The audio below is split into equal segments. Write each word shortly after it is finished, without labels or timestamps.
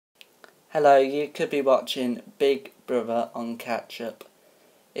Hello, you could be watching Big Brother on Catch Up.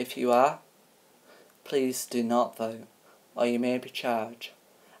 If you are, please do not vote, or you may be charged.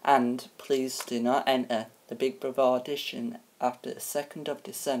 And please do not enter the Big Brother audition after the 2nd of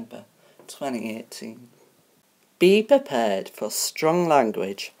December 2018. Be prepared for strong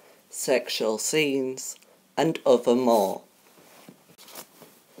language, sexual scenes, and other more.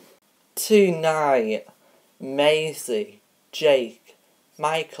 Tonight, Maisie, Jake,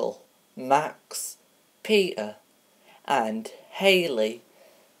 Michael, Max, Peter, and Hayley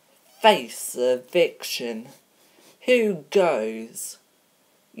face eviction. Who goes?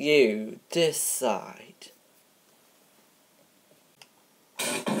 You decide.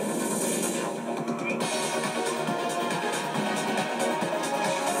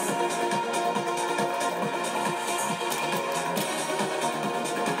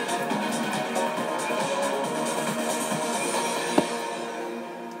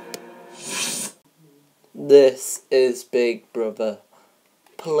 This is Big Brother.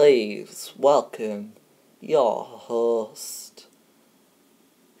 Please welcome your host,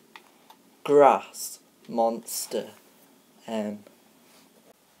 Grass Monster M.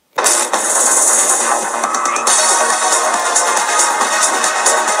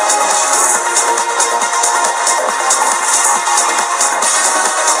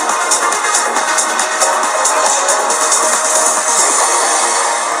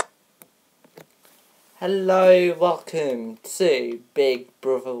 Hello, welcome to Big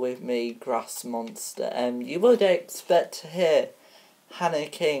Brother with me, Grass Monster. You would expect to hear Hannah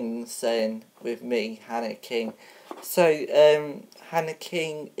King saying with me, Hannah King. So, Hannah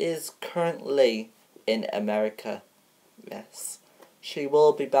King is currently in America. Yes. She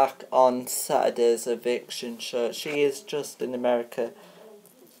will be back on Saturday's Eviction show. She is just in America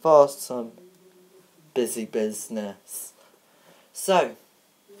for some busy business. So,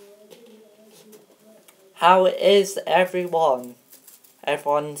 how is everyone?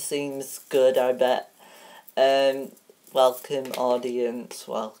 Everyone seems good, I bet. Welcome, audience,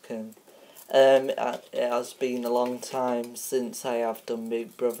 welcome. It has been a long time since I have done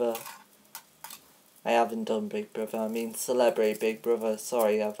Big Brother. I haven't done Big Brother, I mean Celebrity Big Brother.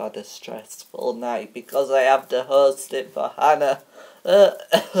 Sorry, I've had a stressful night because I have to host it for Hannah.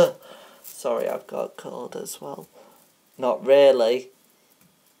 Sorry, I've got a cold as well. Not really.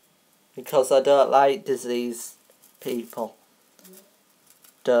 Because I don't like disease people.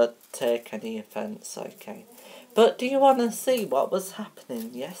 Don't take any offence, okay? But do you want to see what was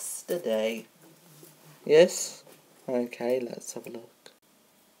happening yesterday? Yes? Okay, let's have a look.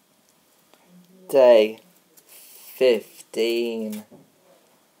 Day 15.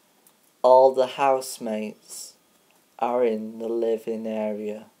 All the housemates are in the living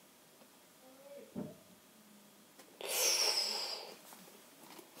area.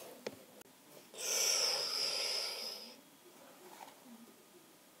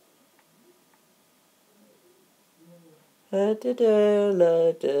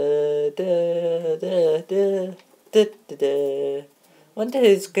 Wonder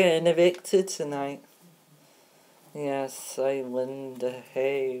who's getting evicted tonight. Yes, I wonder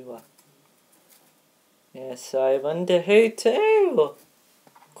who. Yes, I wonder who too.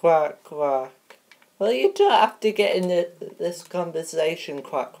 Quack, quack. Well, you don't have to get in this conversation,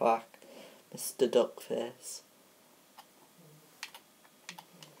 quack, quack, Mr. Duckface.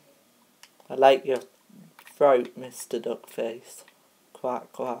 I like your throat, Mr. Duckface.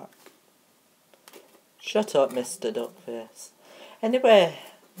 Quack, quack. Shut up, Mr. Duckface. Anyway,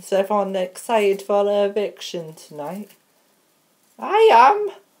 is everyone excited for the eviction tonight? I am.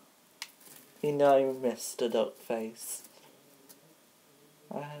 You know, Mr. Duckface.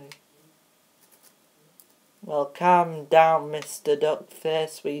 Well, calm down, Mr.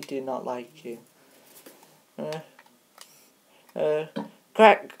 Duckface. We do not like you.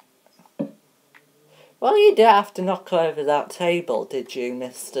 Crack. Well, you didn't have to knock over that table, did you,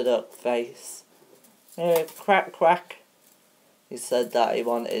 Mr. Duckface? Crack, crack. He said that he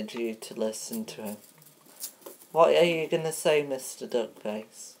wanted you to listen to him. What are you going to say, Mr.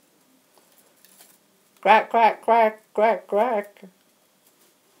 Duckface? Crack, crack, crack, crack, crack.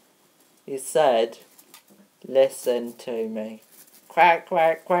 He said, listen to me. Crack,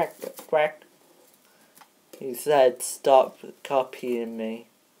 crack, crack, crack. He said, stop copying me.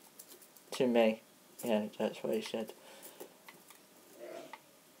 To me. Yeah, that's what he said.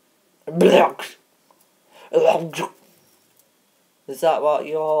 Is that what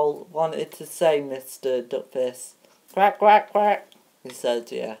you all wanted to say, Mr. Duckface? Quack, quack, quack. He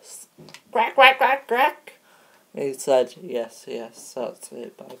said yes. Quack, quack, quack, quack. He said yes, yes, that's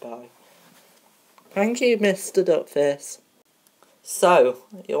it, bye-bye. Thank you, Mr. Duckface. So,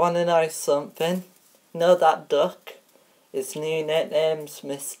 you want to know something? Know that duck? His new nickname's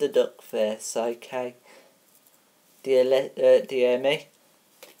Mr. Duckface, okay? Do you hear me?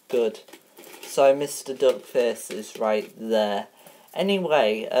 Good. So Mr. Duckface is right there.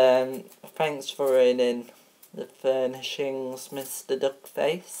 Anyway, thanks for running the furnishings, Mr.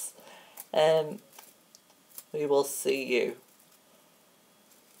 Duckface. We will see you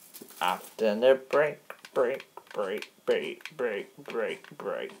after the break.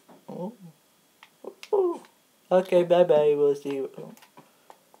 Ooh. Ooh. Okay, bye bye. We'll see you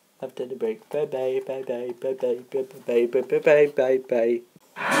after the break. Bye bye. Bye bye. Bye bye. Bye bye. Bye bye. Bye bye. Bye.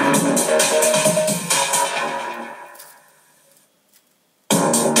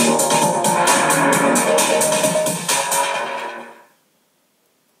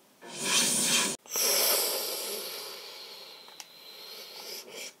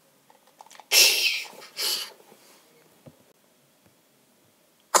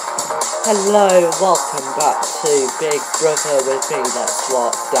 Hello, welcome back to Big Brother with me. Let's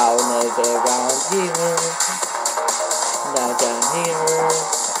walk down over around here. Now down here.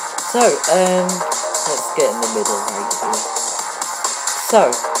 So, let's get in the middle right here.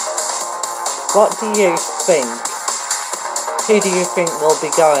 So, what do you think? Who do you think will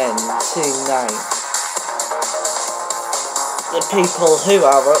be going tonight? The people who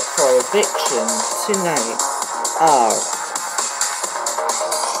are up for eviction tonight are...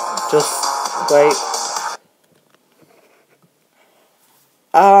 Just wait.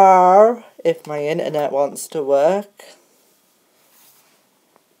 If my internet wants to work.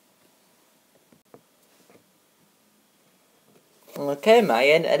 Okay, my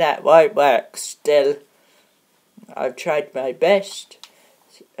internet won't work still. I've tried my best.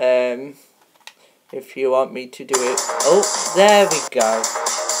 If you want me to do it. Oh, there we go.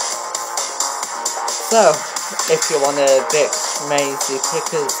 So, if you want to evict Maisie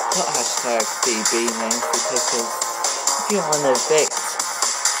Pickers, put hashtag BB Maisie Pickers. If you want to evict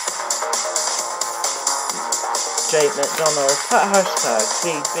Jake McDonald, put hashtag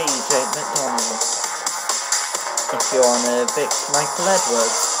BB Jake McDonald. If you want to evict Michael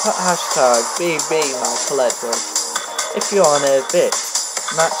Edwards, put hashtag BB Michael Edwards. If you want to evict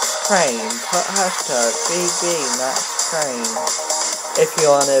Max Crane, put hashtag BB Max Crane. If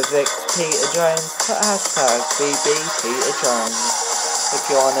you want to evict Peter Jones, put hashtag BB Peter Jones. If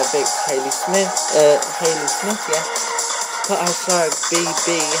you want to evict Hayley Smith, yeah, put hashtag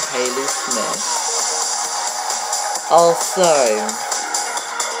BB Hayley Smith. Also,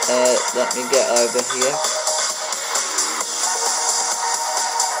 let me get over here.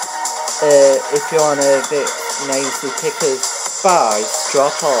 If you want to evict Maisie Pickers by straw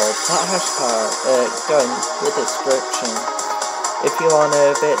poll, put hashtag, go in the description. If you want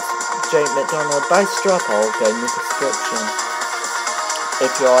to evict Jake McDonald by straw poll, go in the description.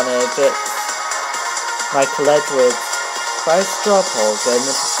 If you want to evict Michael Edwards by straw poll, go in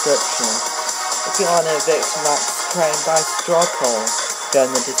the description. If you want to evict Max Crane by straw poll, go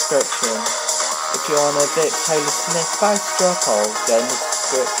in the description. If you want to evict Hayley Smith by straw poll, go in the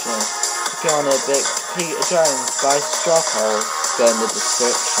description. If you want to evict Peter Jones by straw poll, go in the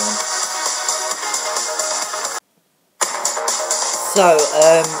description. So,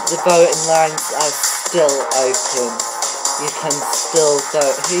 the voting lines are still open. You can still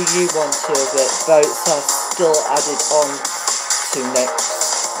vote who you want to evict. Votes are still added on to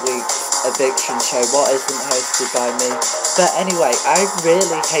next week's eviction show, what isn't hosted by me. But anyway, I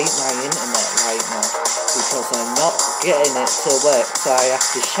really hate my internet right now because I'm not getting it to work, so I have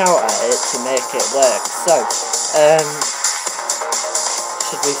to shout at it to make it work. So,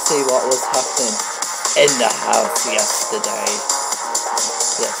 should we see what was happening in the house yesterday?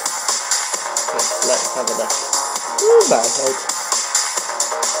 Yes, let's have a look. Ooh, my head.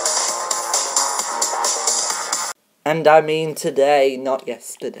 And I mean today, not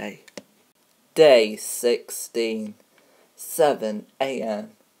yesterday. Day 16, 7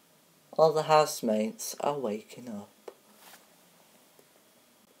 AM. All the housemates are waking up.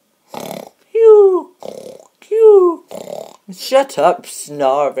 Phew, phew. Shut up,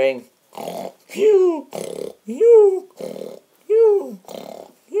 snoring. Phew, phew, phew,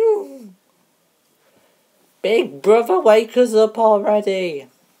 phew. Big brother, wake us up already.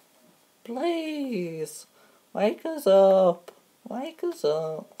 Please, wake us up. Wake us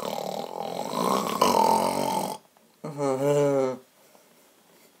up.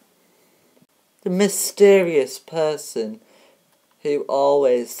 The mysterious person who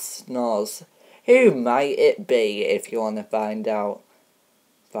always snores. Who might it be if you want to find out?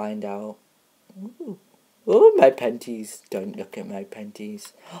 Find out. Ooh. Oh, my panties. Don't look at my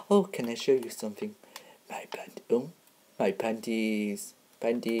panties. Oh, can I show you something? My My panties.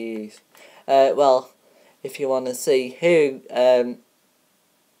 Panties. Well, if you want to see who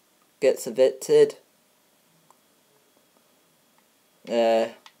gets evicted,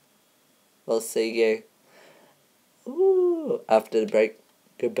 we'll see you after the break.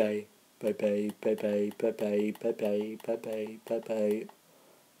 Goodbye. Bye bye. Bye bye. Bye bye. Bye bye. Bye bye. Bye bye.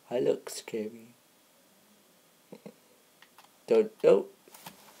 I look scary. Don't.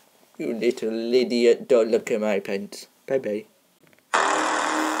 You little idiot. Don't look at my pants. Bye bye.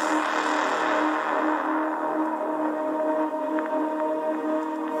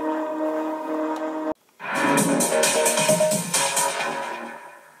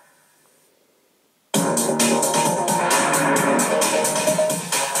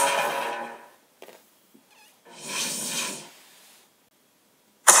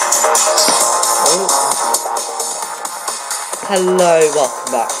 Hello,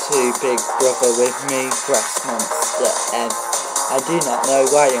 welcome back to Big Brother with me, Grass Monster. I do not know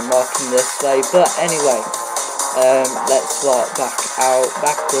why I'm walking this way, but anyway, let's walk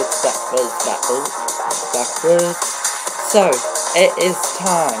backwards. So, it is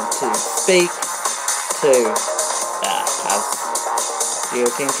time to speak to the house. You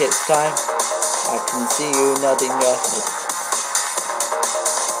think it's time? I can see you nodding your head.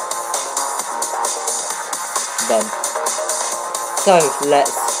 Done. So,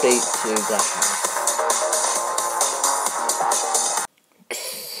 let's speak to the house.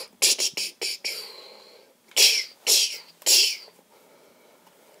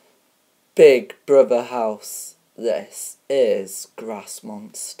 Big Brother house, this is Grass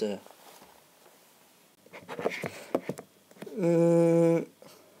Monster. The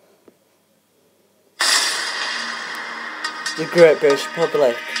Great British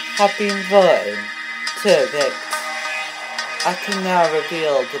public have been voting to evict. I can now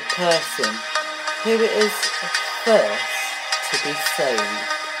reveal the person who is first to be saved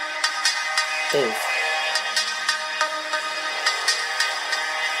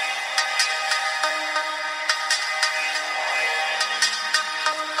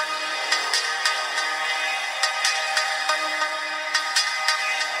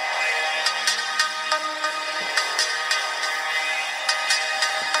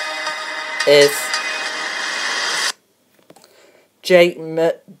is Jake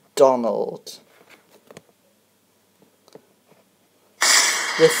McDonald.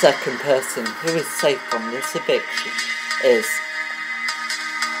 The second person who is safe from this eviction is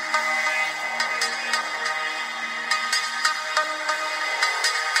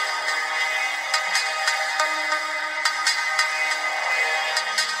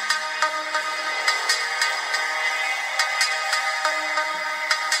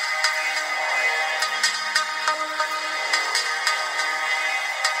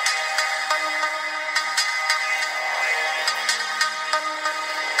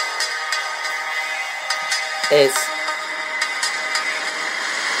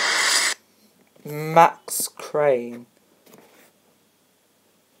Max Crane.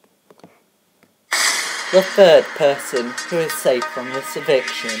 The third person who is safe from this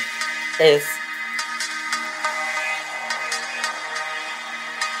eviction is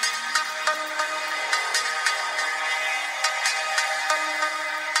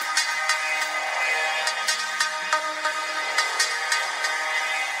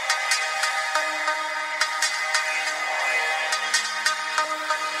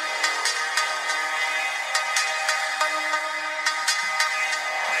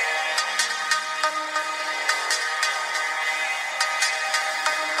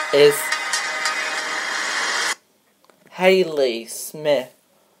Hayley Smith.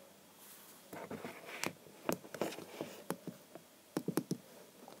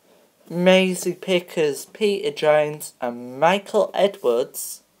 Maisie Pickers, Peter Jones and Michael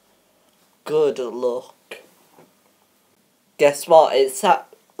Edwards. Good luck. Guess what? It's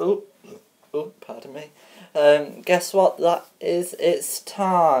that. Pardon me. Guess what that is? It's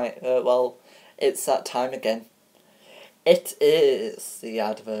time. It's that time again. It is the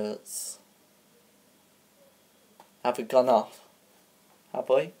adverts. Have we gone off? Have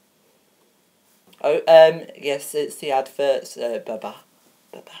we? Oh, yes, it's the adverts. Bye-bye. Bye-bye.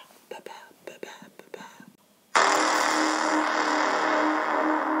 Bye-bye. Bye-bye. Bye-bye.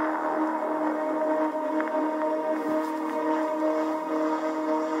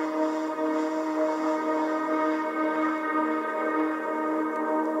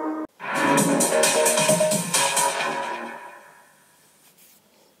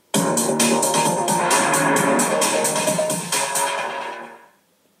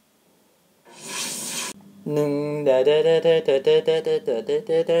 Hello,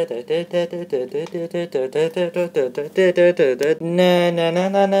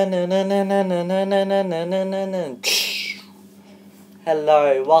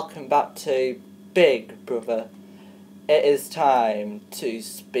 welcome back to Big Brother. It is time to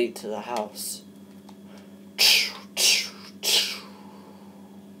speak to the house.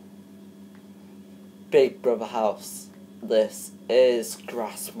 Big Brother house. This is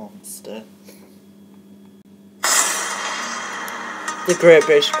Grass Monster. The Great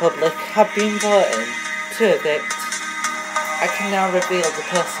British public have been voting to evict. I can now reveal the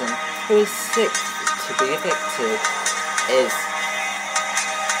person who is sixth to be evicted is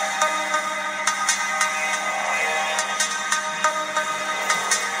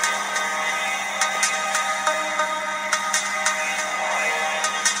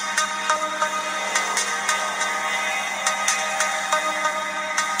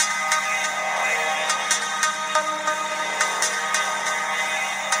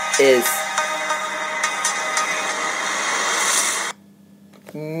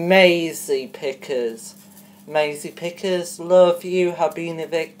Maisie Pickers. Maisie Pickers, love, you have been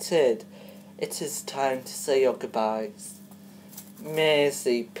evicted. It is time to say your goodbyes.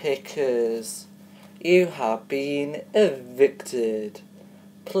 Maisie Pickers, you have been evicted.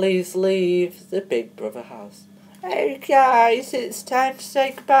 Please leave the Big Brother house. Hey guys, it's time to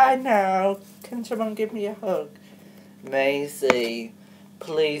say goodbye now. Can someone give me a hug? Maisie,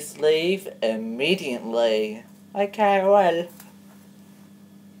 please leave immediately. Okay, well.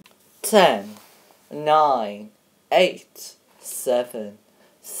 10, 9, 8, 7,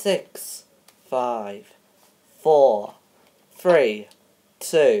 6, 5, 4, 3,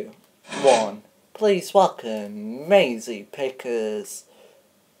 2, 1. Please welcome Maisie Pickers.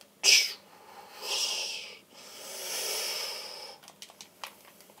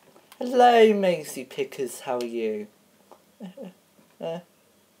 Hello, Maisie Pickers, how are you? I'm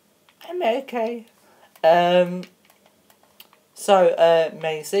okay. So,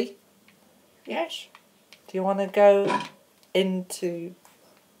 Maisie? Yes? Do you want to go into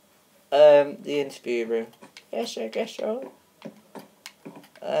the interview room? Yes, I guess so.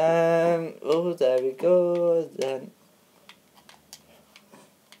 Oh, there we go, then.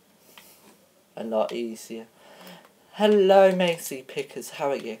 A lot easier. Hello, Maisie Pickers,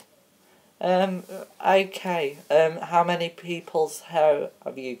 how are you? Okay. How many people's hair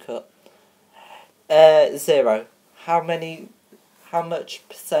have you cut? 0. How much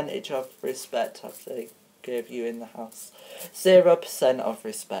percentage of respect have they give you in the house? 0% of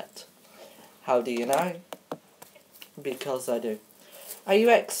respect. How do you know? Because I do. Are you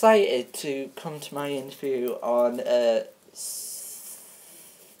excited to come to my interview on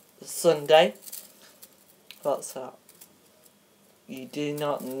Sunday? What's that? You do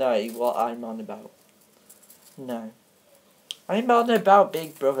not know what I'm on about. No. I'm on about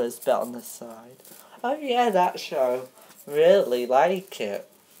Big Brother's Bet on the Side. Oh yeah, that show. Really like it.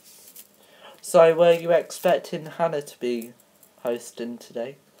 So, were you expecting Hannah to be hosting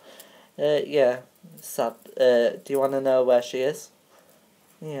today? Yeah. Sad. Do you want to know where she is?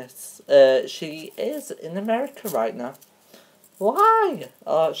 Yes. She is in America right now. Why?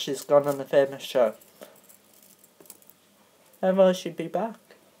 Oh, she's gone on a famous show. And will she be back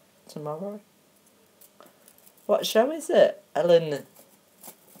tomorrow? What show is it? Ellen.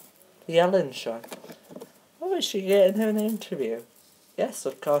 The Ellen Show. Oh, is she getting an interview? Yes,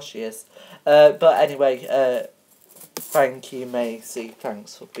 of course she is. But anyway, thank you, Maisie.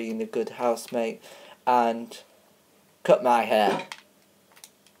 Thanks for being a good housemate. And cut my hair.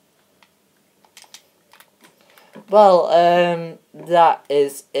 Well, that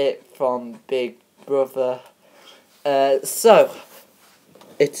is it from Big Brother. So,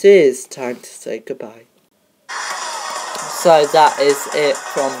 it is time to say goodbye. So that is it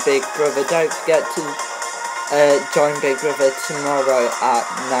from Big Brother. Don't forget to join Big Brother tomorrow at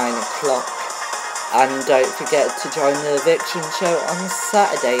 9 o'clock. And don't forget to join the Eviction show on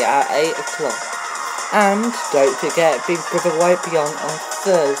Saturday at 8 o'clock. And don't forget Big Brother won't be on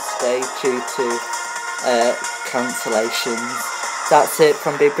Thursday due to cancellations. That's it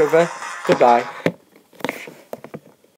from Big Brother. Goodbye.